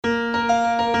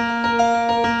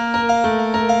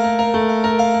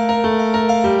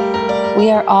We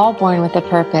are all born with a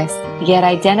purpose, yet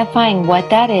identifying what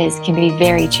that is can be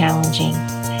very challenging.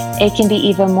 It can be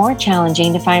even more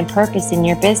challenging to find purpose in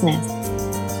your business.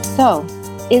 So,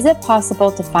 is it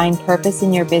possible to find purpose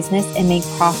in your business and make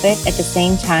profit at the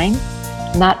same time?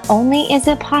 Not only is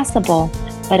it possible,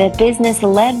 but a business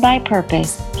led by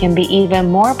purpose can be even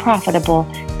more profitable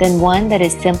than one that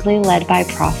is simply led by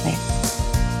profit.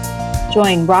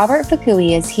 Join Robert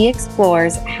Fakui as he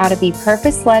explores how to be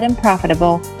purpose-led and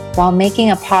profitable while making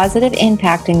a positive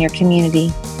impact in your community.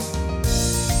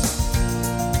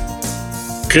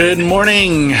 Good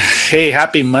morning. Hey,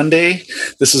 happy Monday.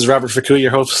 This is Robert Fakui,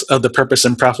 your host of the Purpose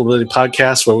and Profitability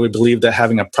Podcast, where we believe that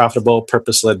having a profitable,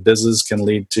 purpose-led business can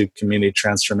lead to community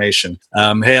transformation.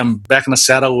 Hey, I'm back in the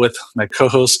saddle with my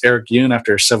co-host, Eric Yoon,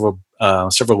 after several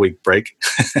week break.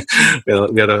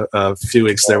 we had a few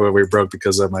weeks there where we broke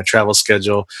because of my travel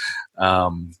schedule,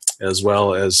 as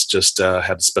well as just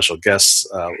had special guests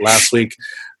last week.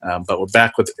 But we're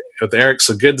back with Eric.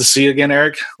 So good to see you again,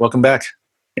 Eric. Welcome back.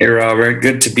 Hey, Robert.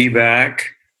 Good to be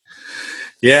back.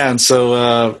 Yeah, and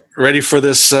so ready for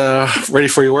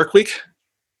your work week?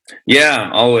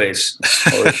 Yeah, always.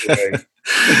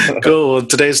 Cool. Well,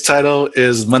 today's title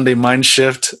is Monday Mind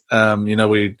Shift.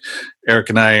 Eric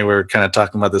and I were kind of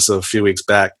talking about this a few weeks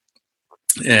back,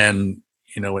 and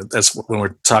that's when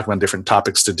we're talking about different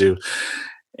topics to do.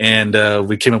 And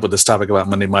we came up with this topic about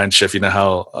Monday Mind Shift. You know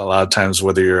how a lot of times,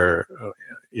 whether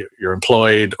you're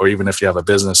employed or even if you have a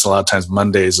business, a lot of times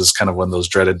Mondays is kind of one of those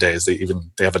dreaded days. They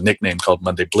have a nickname called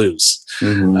Monday Blues.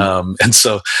 Mm-hmm. And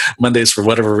so Mondays, for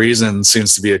whatever reason,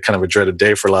 seems to be a kind of a dreaded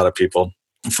day for a lot of people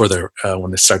for their when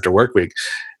they start their work week.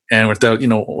 And without,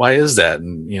 why is that?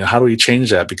 And how do we change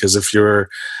that? Because if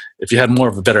you had more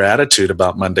of a better attitude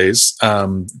about Mondays,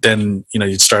 then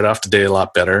you'd start off the day a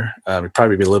lot better. You'd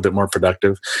probably be a little bit more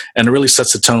productive, and it really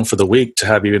sets the tone for the week to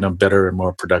have even a better and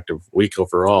more productive week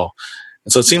overall.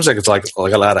 And so it seems like it's like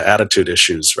a lot of attitude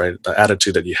issues, right? The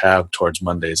attitude that you have towards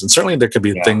Mondays. And certainly there could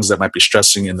be things that might be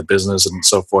stressing in the business and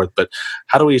so forth. But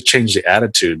how do we change the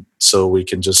attitude so we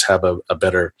can just have a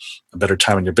better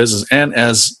time in your business? And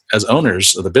as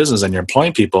owners of the business and you're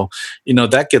employing people,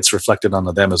 that gets reflected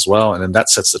onto them as well. And then that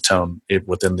sets the tone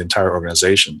within the entire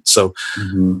organization. So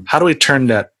how do we turn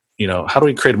that? How do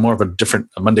we create more of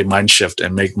a Monday mind shift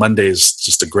and make Mondays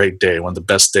just a great day, one of the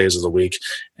best days of the week,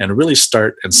 and really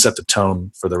start and set the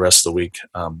tone for the rest of the week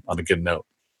on a good note?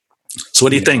 So what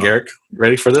do you think, Eric?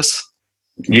 Ready for this?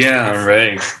 Yeah, I'm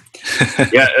ready.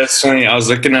 Yeah, it's funny. I was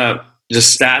looking up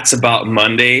just stats about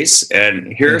Mondays,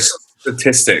 and here are some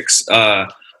statistics.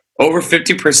 Over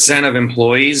 50% of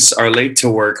employees are late to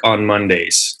work on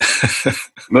Mondays.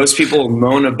 Most people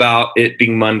moan about it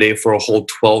being Monday for a whole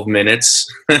 12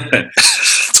 minutes.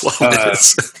 12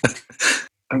 minutes.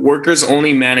 Workers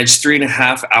only manage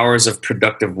 3.5 hours of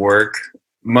productive work.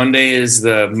 Monday is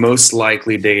the most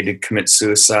likely day to commit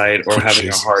suicide or having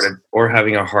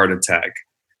a heart attack.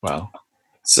 Wow.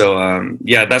 So,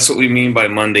 that's what we mean by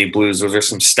Monday Blues. Those are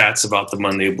some stats about the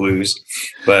Monday Blues.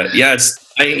 But yeah,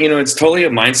 it's totally a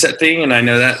mindset thing. And I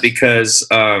know that because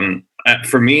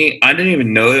for me, I didn't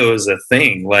even know it was a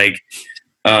thing. Like,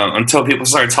 until people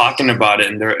started talking about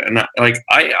it.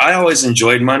 I always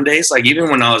enjoyed Mondays, like even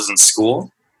when I was in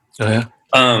school. Oh,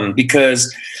 yeah.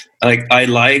 Because I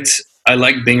liked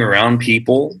being around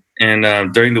people.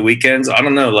 And during the weekends, I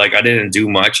don't know, like I didn't do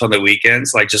much on the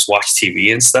weekends, like just watch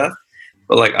TV and stuff.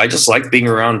 But I just like being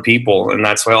around people, and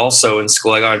that's why also in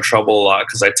school I got in trouble a lot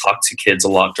because I talked to kids a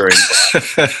lot during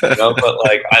class. But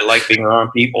I like being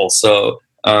around people, so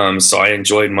I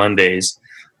enjoyed Mondays.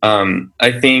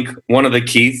 I think one of the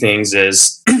key things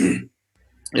is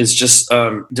just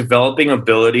developing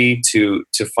ability to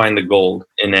find the gold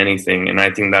in anything, and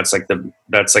I think that's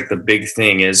the big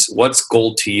thing is what's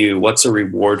gold to you, what's a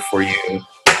reward for you,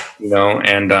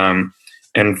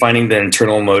 and finding the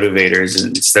internal motivators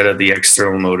instead of the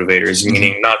external motivators,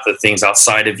 meaning not the things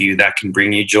outside of you that can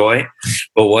bring you joy,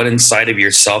 but what inside of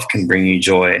yourself can bring you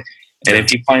joy. And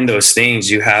if you find those things,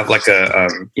 you have like a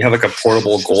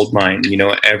portable gold mine,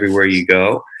 everywhere you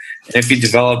go. And if you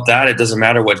develop that, it doesn't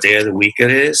matter what day of the week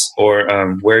it is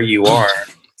or where you are.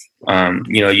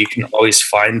 You can always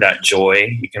find that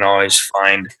joy. You can always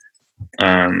find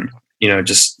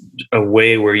just a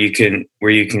way where you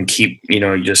can keep,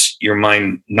 just your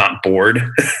mind not bored,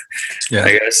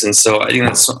 I guess. And so I think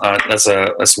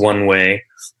that's one way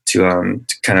to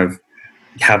kind of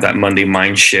have that Monday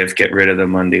mind shift, get rid of the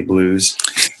Monday blues.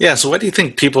 Yeah. So why do you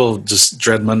think people just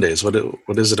dread Mondays? What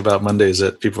is it about Mondays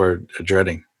that people are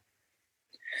dreading?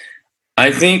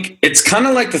 I think it's kind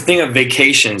of like the thing of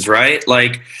vacations, right?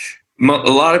 Like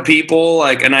A lot of people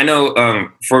like, and I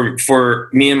know for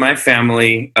me and my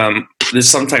family, this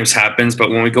sometimes happens, but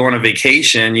when we go on a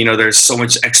vacation, there's so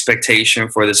much expectation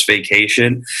for this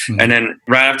vacation. Mm-hmm. And then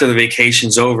right after the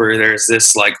vacation's over, there's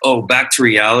this like, oh, back to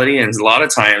reality. And a lot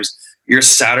of times you're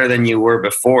sadder than you were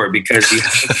before because you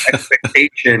have this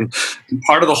expectation.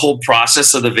 Part of the whole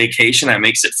process of the vacation that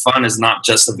makes it fun is not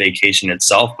just the vacation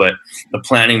itself, but the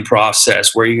planning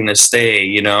process, where you're going to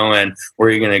stay, and where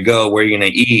you're going to go, where you're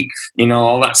going to eat,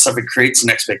 all that stuff. It creates an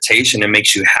expectation and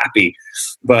makes you happy.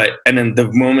 And then the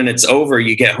moment it's over,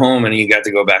 you get home and you got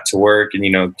to go back to work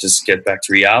and, just get back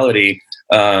to reality.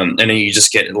 And then you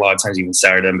just get a lot of times even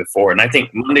sadder than before. And I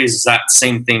think Mondays is that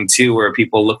same thing too, where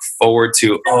people look forward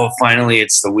to, oh, finally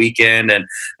it's the weekend and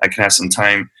I can have some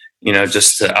time,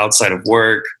 just outside of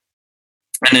work.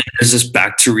 And then there's this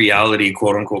back to reality,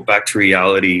 quote unquote, back to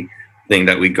reality thing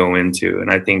that we go into. And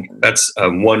I think that's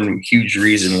one huge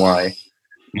reason why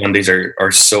Mondays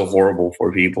are so horrible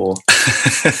for people.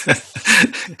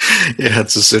 Yeah,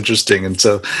 it's just interesting. And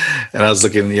I was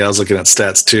looking at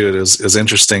stats too. It was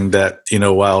interesting that,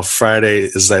 while Friday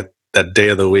is that day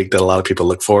of the week that a lot of people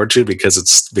look forward to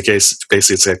because basically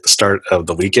it's like the start of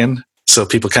the weekend. So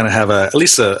people kind of have at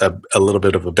least a little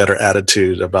bit of a better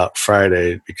attitude about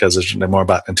Friday because they're more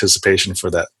about anticipation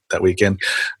for that weekend.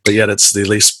 But yet it's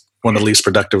one of the least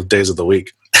productive days of the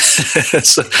week.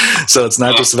 so it's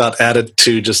not just about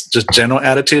attitude, just general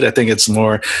attitude. I think it's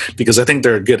more because I think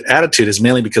their good attitude is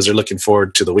mainly because they're looking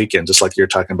forward to the weekend, just like you're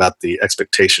talking about the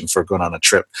expectation for going on a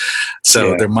trip.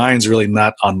 So their mind's really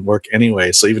not on work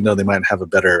anyway. So even though they might have a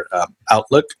better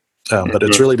outlook, but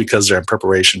it's really because they're in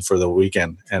preparation for the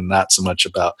weekend and not so much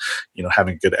about,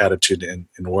 having a good attitude in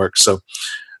work. So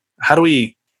how do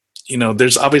we,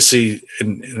 there's obviously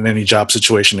in any job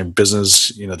situation in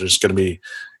business, there's going to be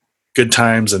good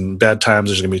times and bad times.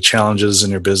 There's going to be challenges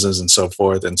in your business and so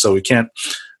forth. And so we can't,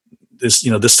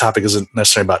 this topic isn't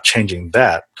necessarily about changing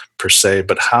that per se,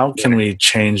 but how can we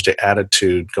change the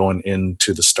attitude going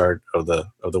into the start of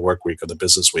the work week or the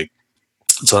business week?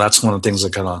 So that's one of the things I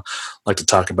kind of like to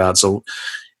talk about. So,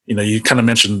 you kind of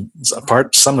mentioned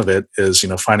some of it is,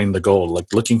 finding the goal,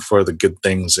 like looking for the good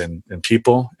things in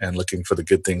people and looking for the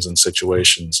good things in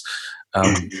situations.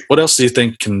 What else do you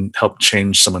think can help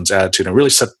change someone's attitude and really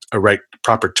set a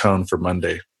proper tone for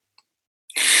Monday?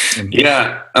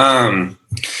 Yeah. I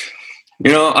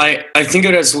think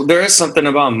there is something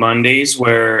about Mondays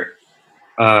where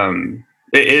it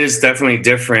is definitely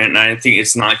different. And I think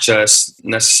it's not just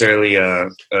necessarily a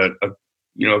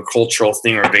cultural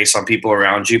thing or based on people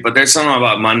around you, but there's something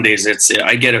about Mondays.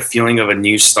 I get a feeling of a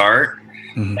new start.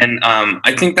 Mm-hmm. And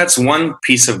I think that's one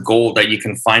piece of gold that you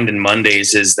can find in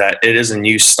Mondays is that it is a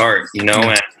new start, and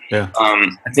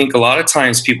I think a lot of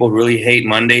times people really hate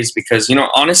Mondays because,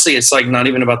 honestly, it's like not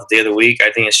even about the day of the week.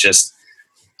 I think it's just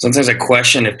sometimes I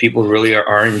question if people really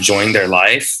are enjoying their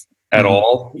life at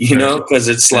all, because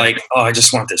it's like, oh, I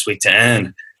just want this week to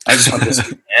end. I just want this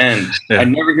week to end. I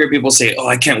never hear people say, oh,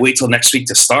 I can't wait till next week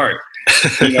to start,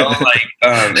 and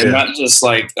not just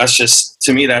like, that's just,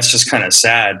 to me, that's just kind of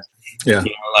sad. Yeah.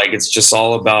 It's just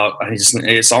all about,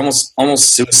 it's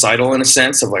almost suicidal in a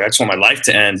sense of like, I just want my life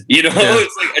to end, Yeah.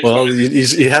 It's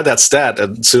like, you had that stat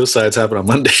that suicides happen on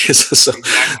Mondays.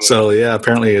 So yeah,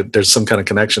 apparently there's some kind of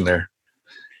connection there.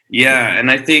 Yeah.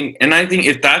 And I think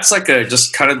if that's like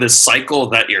just kind of this cycle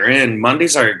that you're in,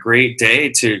 Mondays are a great day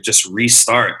to just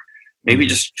restart. Maybe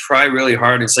just try really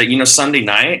hard and say, Sunday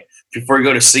night before you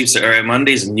go to sleep, say, all right,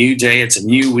 Monday's a new day. It's a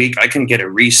new week. I can get a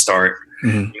restart.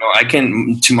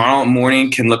 Mm-hmm. Tomorrow morning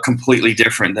can look completely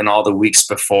different than all the weeks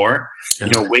before.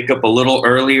 Yeah. Wake up a little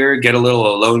earlier, get a little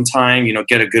alone time,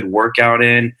 get a good workout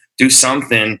in, do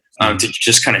something to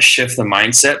just kind of shift the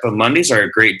mindset. But Mondays are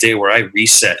a great day where I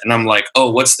reset and I'm like,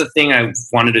 oh, what's the thing I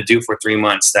wanted to do for 3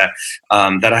 months that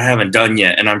I haven't done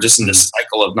yet? And I'm just in this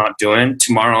cycle of not doing.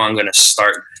 Tomorrow I'm going to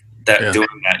start doing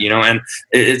that, and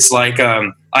it's like,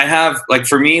 I have, like,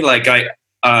 for me, like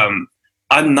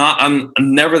I'm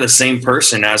never the same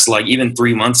person as like even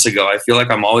 3 months ago. I feel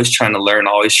like I'm always trying to learn,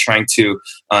 always trying to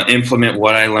implement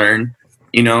what I learned,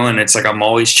 and it's like I'm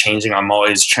always changing. I'm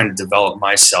always trying to develop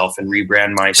myself and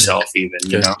rebrand myself even,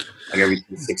 like every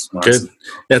 6 months. Good.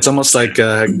 Yeah, it's almost like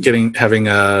having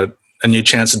a new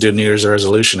chance to do a New Year's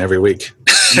resolution every week.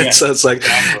 Yeah. So it's like,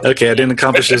 okay, I didn't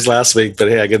accomplish this last week, but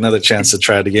hey, I get another chance to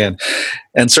try it again.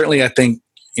 And certainly I think,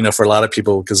 for a lot of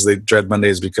people, because they dread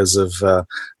Mondays because of the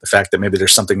fact that maybe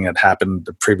there's something that happened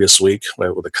the previous week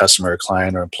with a customer, or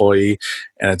client, or employee,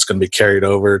 and it's going to be carried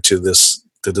over to this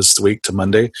week, to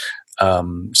Monday.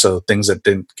 So things that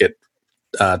didn't get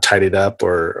tidied up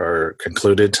or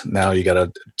concluded, now you got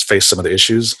to face some of the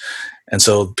issues. And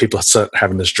so people start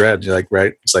having this dread. You're like,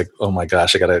 right? It's like, oh my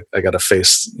gosh, I gotta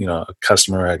face, a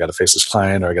customer, I gotta face this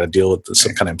client, or I gotta deal with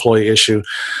some kind of employee issue.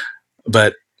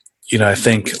 But, I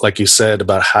think, like you said,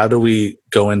 about how do we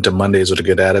go into Mondays with a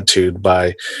good attitude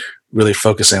by really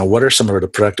focusing on what are some of the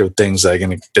productive things that I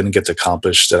didn't get to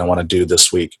accomplish that I want to do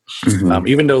this week. Mm-hmm.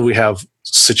 Even though we have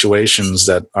situations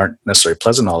that aren't necessarily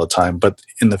pleasant all the time, but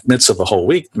in the midst of a whole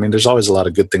week, there's always a lot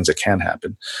of good things that can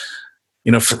happen.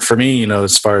 For me,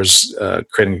 as far as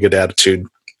creating a good attitude,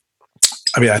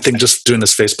 I think just doing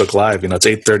this Facebook Live, it's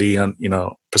 8:30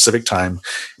 on, Pacific time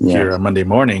here on Monday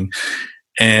morning.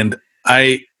 And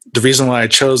the reason why I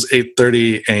chose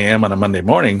 8:30 a.m. on a Monday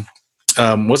morning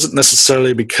wasn't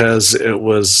necessarily because it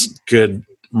was good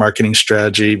marketing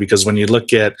strategy, because when you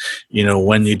look at,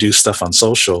 when you do stuff on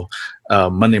social,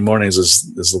 Monday mornings is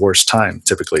the worst time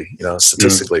typically,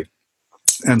 statistically.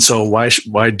 And so why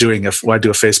do a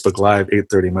Facebook Live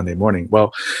 8:30 Monday morning?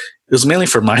 Well, it was mainly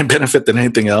for my benefit than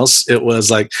anything else. It was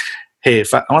like, hey,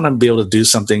 if I want to be able to do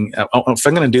something, if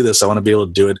I'm going to do this, I want to be able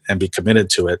to do it and be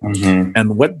committed to it. Mm-hmm.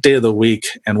 And what day of the week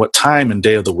and what time and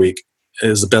day of the week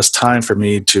is the best time for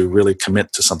me to really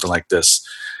commit to something like this?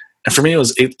 And for me, it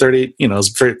was 8:30. It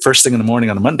was the first thing in the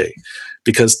morning on a Monday,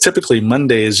 because typically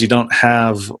Mondays you don't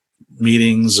have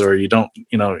meetings, or you don't,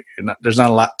 there's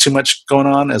not too much going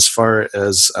on as far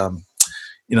as,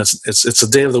 it's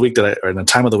a day of the week or a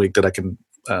time of the week that I can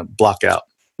block out.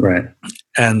 Right.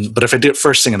 But if I do it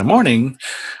first thing in the morning,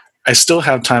 I still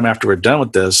have time after we're done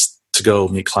with this to go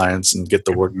meet clients and get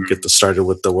started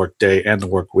with the work day and the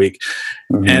work week.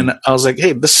 Mm-hmm. And I was like,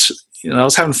 hey, this, I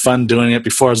was having fun doing it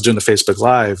before I was doing the Facebook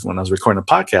Live. When I was recording a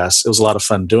podcast, it was a lot of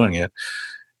fun doing it.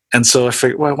 And so I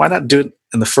figured, well, why not do it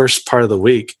in the first part of the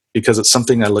week? Because it's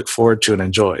something I look forward to and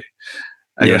enjoy.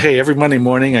 I go, hey, every Monday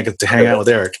morning I get to hang out with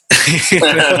Eric.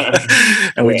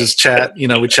 And we just chat,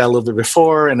 we chat a little bit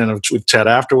before, and then we chat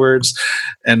afterwards.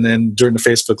 And then during the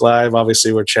Facebook Live,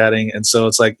 obviously we're chatting. And so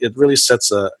it's like, it really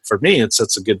sets a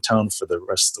good tone for the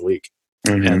rest of the week.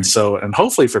 Mm-hmm. And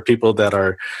hopefully for people that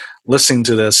are listening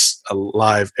to this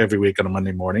live every week on a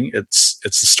Monday morning, it's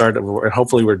the start of, and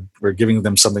hopefully we're giving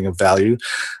them something of value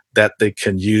that they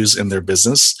can use in their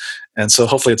business. And so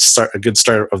hopefully it's a good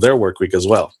start of their work week as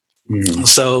well. Mm-hmm.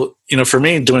 So, for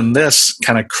me, doing this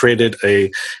kind of created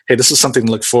hey, this is something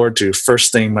to look forward to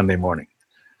first thing Monday morning.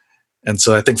 And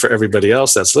so I think for everybody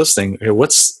else that's listening,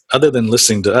 what's, other than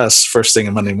listening to us first thing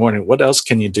on Monday morning, what else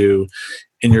can you do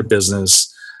in your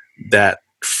business that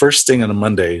first thing on the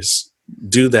Mondays,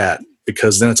 do that,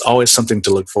 because then it's always something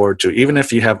to look forward to, even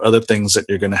if you have other things that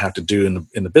you're going to have to do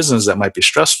in the business that might be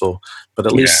stressful, but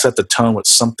at least set the tone with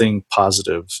something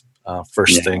positive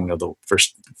first thing of the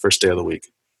first day of the week.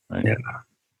 Right? Yeah.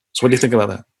 So what do you think about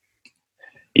that?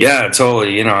 Yeah,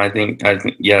 totally. I think,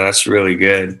 that's really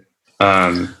good.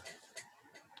 Because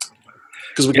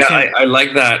I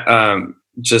like that.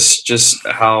 Just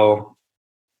how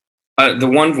the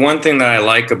one thing that I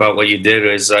like about what you did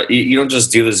is you don't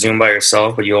just do the Zoom by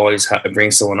yourself, but you always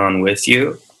bring someone on with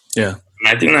you. Yeah, and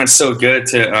I think that's so good.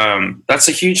 That's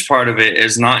a huge part of it,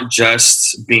 is not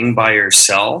just being by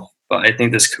yourself, but I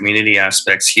think this community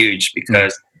aspect's huge,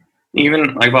 because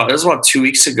even it was about 2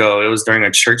 weeks ago, it was during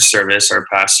a church service, our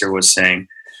pastor was saying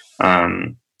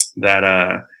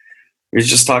that he was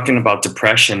just talking about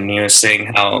depression. He was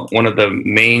saying how one of the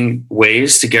main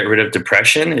ways to get rid of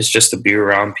depression is just to be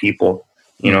around people,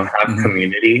 have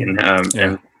community and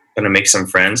kind of make some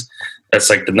friends. That's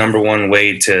like the number one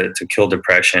way to kill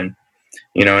depression.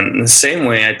 In the same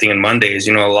way, I think in Mondays,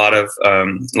 a lot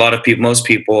of people, most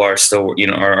people are still,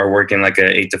 are working like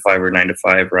a 8 to 5 or 9 to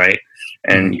 5, right?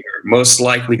 And you're most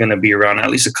likely going to be around at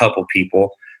least a couple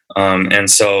people. And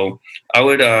so I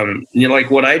would, like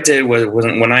what I did was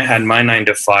when I had my 9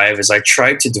 to 5 is I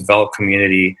tried to develop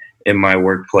community in my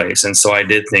workplace. And so I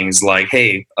did things like,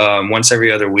 hey, once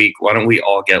every other week, why don't we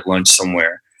all get lunch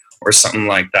somewhere or something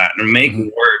like that, and make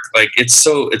work. Like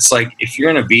it's like, if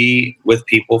you're going to be with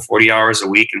people 40 hours a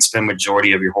week and spend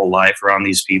majority of your whole life around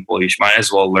these people, you might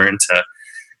as well learn to,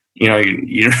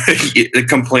 the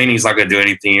complaining is not going to do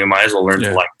anything. You might as well learn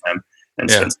to like them. And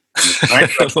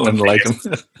like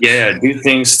them. Do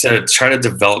things to try to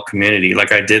develop community.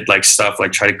 Like I did stuff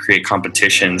like try to create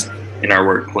competitions in our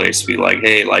workplace. Be like,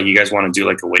 hey, you guys want to do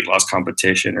like a weight loss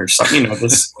competition or something,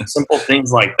 just simple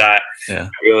things like that. Yeah.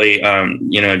 Really,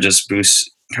 just boosts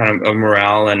kind of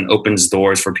morale and opens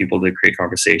doors for people to create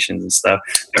conversations and stuff.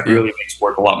 That really makes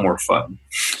work a lot more fun.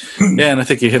 Yeah, and I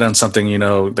think you hit on something,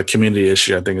 the community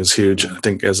issue I think is huge. I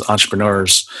think as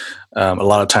entrepreneurs, a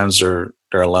lot of times they're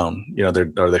alone,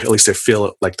 at least they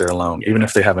feel like they're alone. Even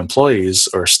if they have employees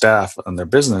or staff on their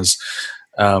business,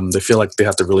 They feel like they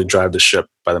have to really drive the ship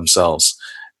by themselves.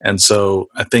 And so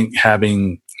I think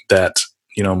having that,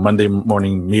 Monday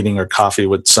morning meeting or coffee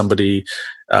with somebody,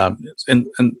 and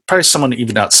probably someone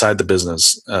even outside the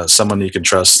business, someone you can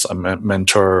trust, a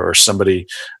mentor or somebody,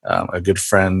 a good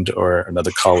friend or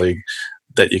another colleague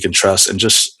that you can trust, and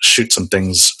just shoot some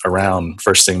things around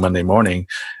first thing Monday morning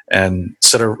and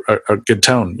set a good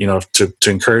tone, to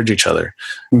encourage each other.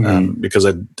 Because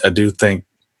I do think,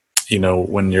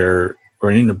 when you're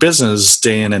in your business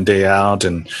day in and day out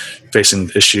and facing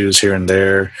issues here and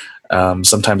there,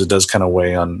 sometimes it does kind of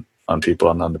weigh on people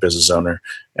and on the business owner.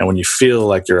 And when you feel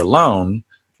like you're alone,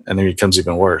 and then it becomes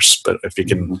even worse. But if you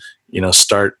can,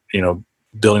 start,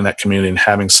 building that community and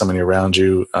having somebody around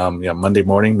you, Monday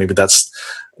morning, maybe that's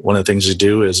one of the things you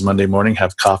do is Monday morning,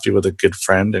 have coffee with a good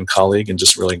friend and colleague and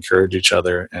just really encourage each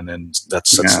other. And then that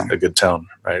sets a good tone.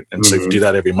 Right. And so if you do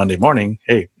that every Monday morning,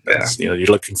 hey, you're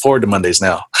looking forward to Mondays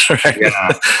now. Right?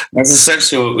 Yeah. That's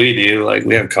essentially what we do. Like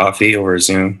we have coffee over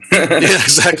Zoom. Yeah,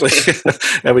 exactly.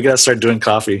 Yeah, we got to start doing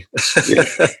coffee.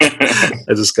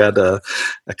 I just got a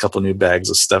couple new bags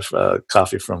of stuff,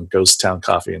 coffee from Ghost Town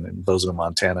Coffee in Bozeman,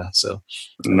 Montana. So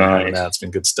nice. It's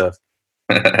been good stuff.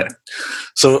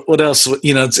 So what else?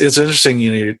 It's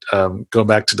interesting. Going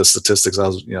back to the statistics, I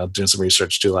was doing some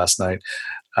research too last night.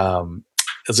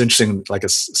 It's interesting. Like I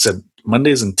said,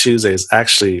 Mondays and Tuesdays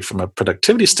actually, from a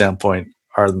productivity standpoint,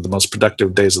 are the most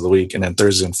productive days of the week, and then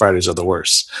Thursdays and Fridays are the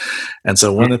worst. And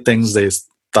so one of the things they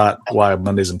thought why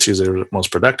Mondays and Tuesdays were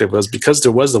most productive was because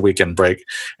there was the weekend break,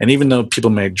 and even though people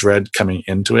may dread coming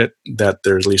into it, that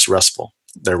they're at least restful.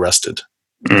 They're rested.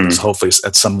 Hopefully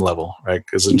at some level, right?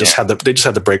 Because they just had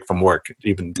the break from work,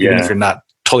 even if you're not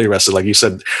totally rested. Like you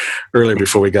said earlier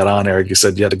before we got on, Eric, you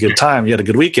said you had a good time, you had a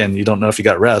good weekend. You don't know if you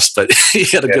got rest, but you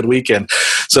had a good weekend.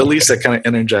 So at least that kind of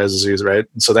energizes you, right?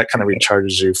 And so that kind of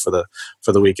recharges you for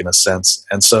the week in a sense.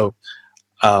 And so,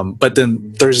 but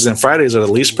then Thursdays and Fridays are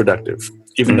the least productive.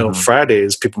 Even though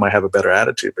Fridays people might have a better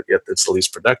attitude, but yet it's the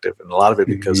least productive, and a lot of it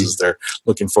because they're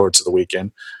looking forward to the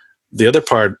weekend. The other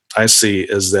part I see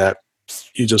is that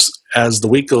you just, as the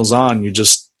week goes on, you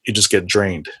just get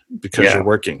drained because you're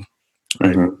working,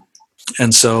 right?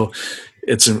 And so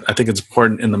I think it's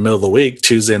important in the middle of the week,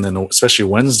 Tuesday and then especially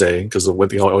Wednesday, because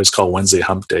what we always call Wednesday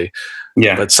hump day.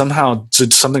 Yeah. But somehow do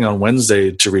something on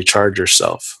Wednesday to recharge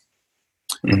yourself.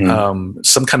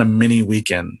 Some kind of mini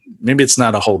weekend. Maybe it's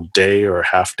not a whole day or a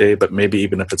half day, but maybe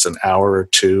even if it's an hour or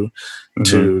two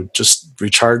to just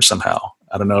recharge somehow.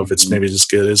 I don't know if it's maybe just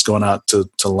good as going out to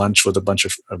lunch with a bunch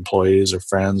of employees or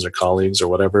friends or colleagues or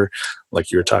whatever,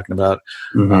 like you were talking about.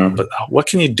 But what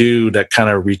can you do that kind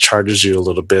of recharges you a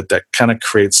little bit, that kind of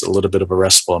creates a little bit of a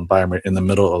restful environment in the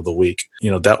middle of the week?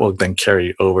 That will then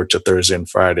carry over to Thursday and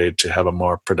Friday to have a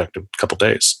more productive couple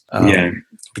days.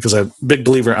 Because I'm a big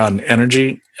believer on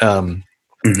energy.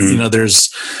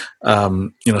 There's,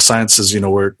 science says,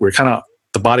 we're kind of,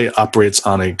 the body operates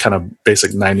on a kind of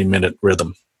basic 90-minute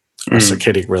rhythm. Or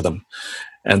circadian rhythm.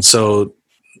 And so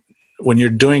when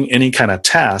you're doing any kind of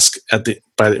task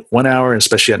by 1 hour,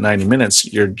 especially at 90 minutes,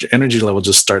 your energy level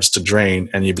just starts to drain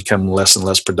and you become less and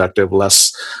less productive,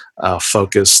 less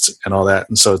focused and all that.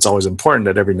 And so it's always important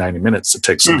that every 90 minutes to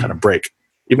take some kind of break.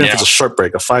 Even if it's a short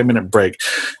break, a 5-minute break,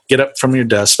 get up from your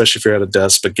desk, especially if you're at a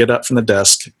desk, but get up from the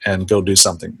desk and go do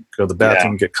something. Go to the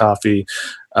bathroom, get coffee,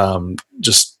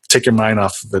 just take your mind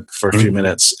off of it for a few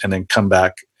minutes and then come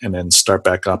back and then start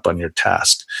back up on your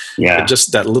task. But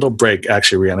just that little break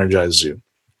actually re-energizes you.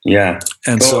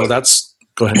 And so that's,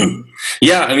 go ahead.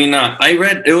 I mean, I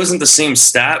read, it wasn't the same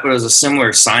stat, but it was a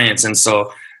similar science. And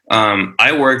so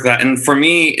I work that. And for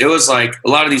me, it was like a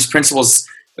lot of these principles,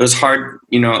 it was hard,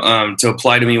 to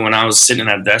apply to me when I was sitting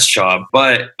at a desk job.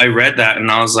 But I read that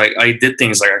and I was like, I did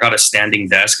things like I got a standing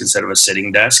desk instead of a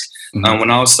sitting desk.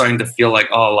 When I was starting to feel like,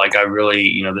 I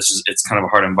really, it's kind of a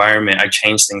hard environment, I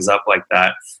changed things up like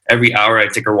that. Every hour I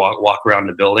take a walk around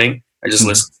the building. I just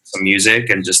listen to some music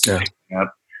and just pick me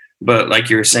up. But like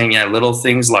you were saying, little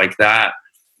things like that,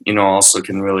 also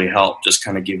can really help just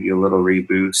kind of give you a little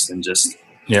reboost and just,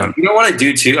 you know what I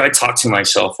do too? I talk to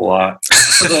myself a lot.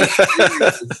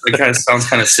 It kind of sounds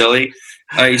kind of silly.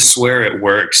 I swear it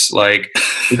works. Like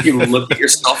if you look at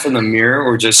yourself in the mirror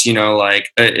or just, I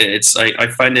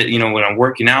find it, when I'm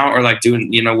working out or like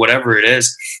doing, whatever it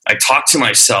is, I talk to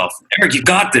myself. Eric, you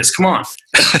got this. Come on.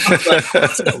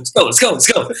 Let's go.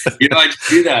 I just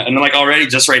do that. And then like already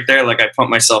just right there, like I pump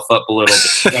myself up a little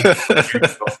bit. Like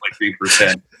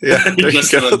 3%. Yeah.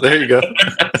 There you go.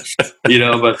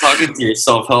 But talking to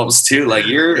yourself helps too. Like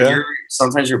you're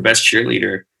sometimes your best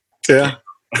cheerleader. Yeah.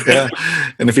 Yeah.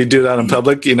 And if you do that in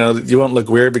public, you won't look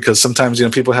weird because sometimes,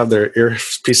 people have their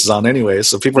earpieces on anyway.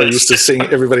 So people are used to seeing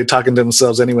everybody talking to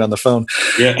themselves anyway on the phone.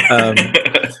 Yeah.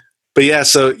 But yeah,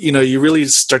 so, you really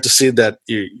start to see that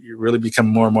you really become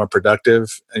more and more productive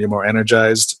and you're more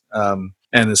energized. And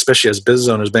especially as business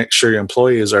owners, make sure your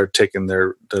employees are taking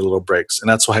their little breaks. And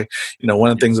that's why, one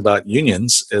of the things about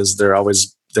unions is they're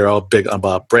all big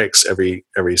about breaks every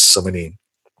 90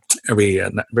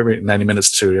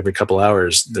 minutes to every couple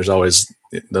hours. That's always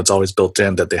built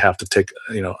in that they have to take,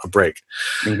 a break.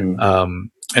 Mm-hmm.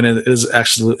 And it is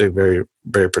absolutely very,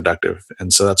 very productive.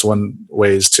 And so that's one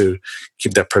ways to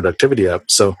keep that productivity up.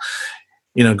 So,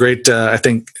 great. I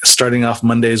think starting off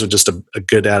Mondays with just a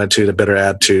good attitude, a better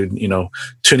attitude,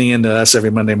 tuning into us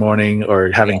every Monday morning or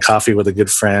having coffee with a good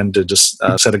friend to just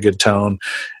set a good tone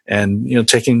and,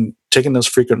 taking those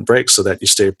frequent breaks so that you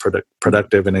stay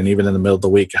productive. And then even in the middle of the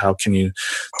week, how can you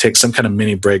take some kind of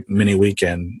mini break, mini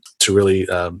weekend to really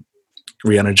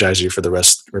re-energize you for the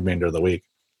remainder of the week?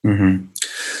 Mm-hmm.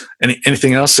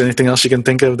 Anything else you can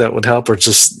think of that would help, or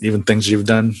just even things you've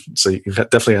done? So you've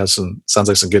definitely had sounds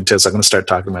like some good tips. I'm going to start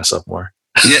talking to myself more.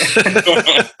 Yeah.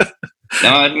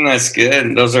 No, I think that's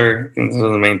good. Those are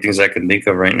the main things I can think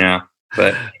of right now.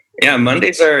 But yeah,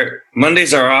 Mondays are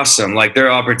awesome. Like, there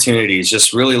are opportunities.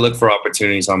 Just really look for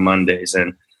opportunities on Mondays,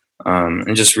 and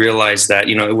just realize that,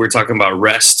 we're talking about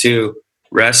rest too.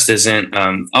 Rest isn't,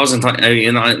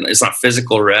 it's not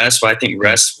physical rest, but I think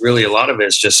rest, really, a lot of it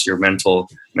is just your mental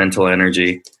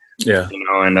energy. Yeah.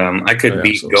 And I could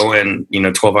be going,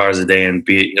 12 hours a day and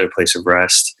be at a place of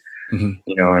rest,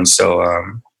 and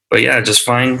so, but yeah, just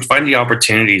find the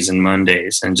opportunities in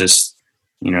Mondays and just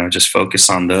focus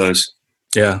on those.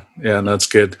 Yeah. Yeah. That's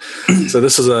good. So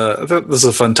this is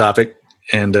a fun topic,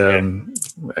 and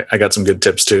I got some good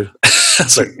tips too. I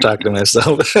start talking to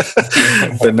myself,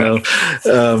 but no,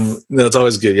 it's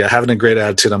always good. Yeah. Having a great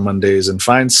attitude on Mondays, and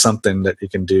find something that you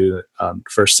can do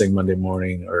first thing Monday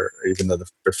morning, or even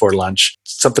before lunch,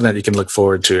 something that you can look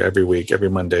forward to every week, every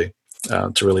Monday,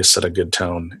 to really set a good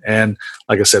tone. And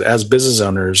like I said, as business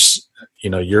owners,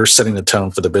 you're setting the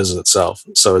tone for the business itself.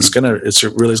 So it's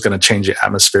really going to change the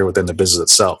atmosphere within the business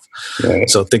itself. Right.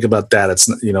 So think about that. It's,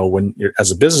 when you're, as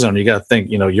a business owner, you got to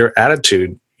think, your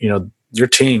attitude, your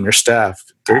team, your staff,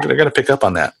 they're going to pick up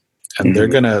on that, and they're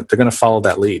going to follow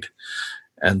that lead.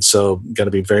 And so you got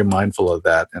to be very mindful of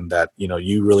that, and that,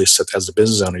 you really set, as a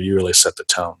business owner, you really set the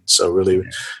tone. So really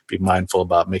be mindful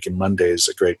about making Mondays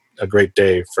a great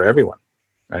day for everyone.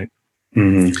 Right.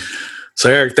 Mm-hmm. So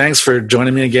Eric, thanks for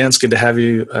joining me again. It's good to have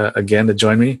you again to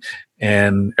join me.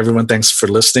 And everyone, thanks for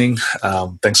listening.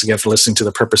 Thanks again for listening to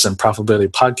the Purpose and Profitability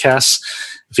podcast.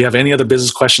 If you have any other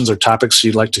business questions or topics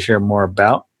you'd like to hear more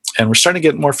about, and we're starting to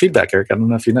get more feedback, Eric. I don't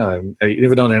know if you know,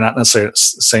 even though they're not necessarily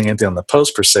saying anything on the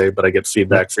post per se, but I get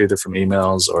feedback either from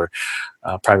emails or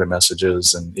private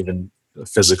messages, and even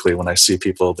physically when I see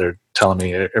people, they're telling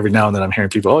me every now and then. I'm hearing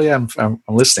people, "Oh yeah, I'm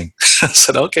listening." I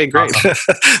said, "Okay, great."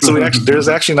 So there's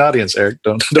actually an audience, Eric.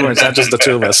 Don't worry, it's not just the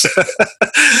two of us.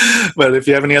 But if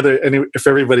you have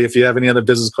if you have any other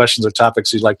business questions or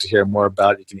topics you'd like to hear more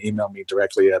about, you can email me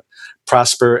directly at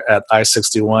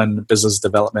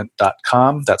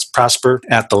prosper@i61businessdevelopment.com. That's prosper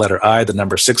at the letter I, the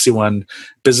number 61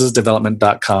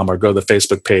 businessdevelopment.com, or go to the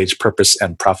Facebook page, Purpose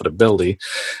and Profitability.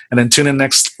 And then tune in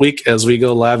next week as we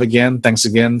go live again. Thanks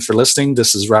again for listening.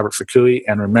 This is Robert Fukui,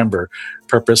 and remember,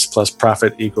 purpose plus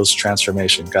profit equals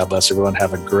transformation. God bless everyone.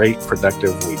 Have a great,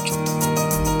 productive week.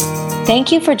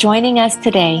 Thank you for joining us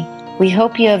today. We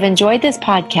hope you have enjoyed this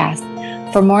podcast.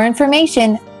 For more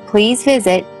information, please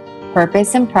visit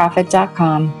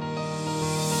purposeandprofit.com.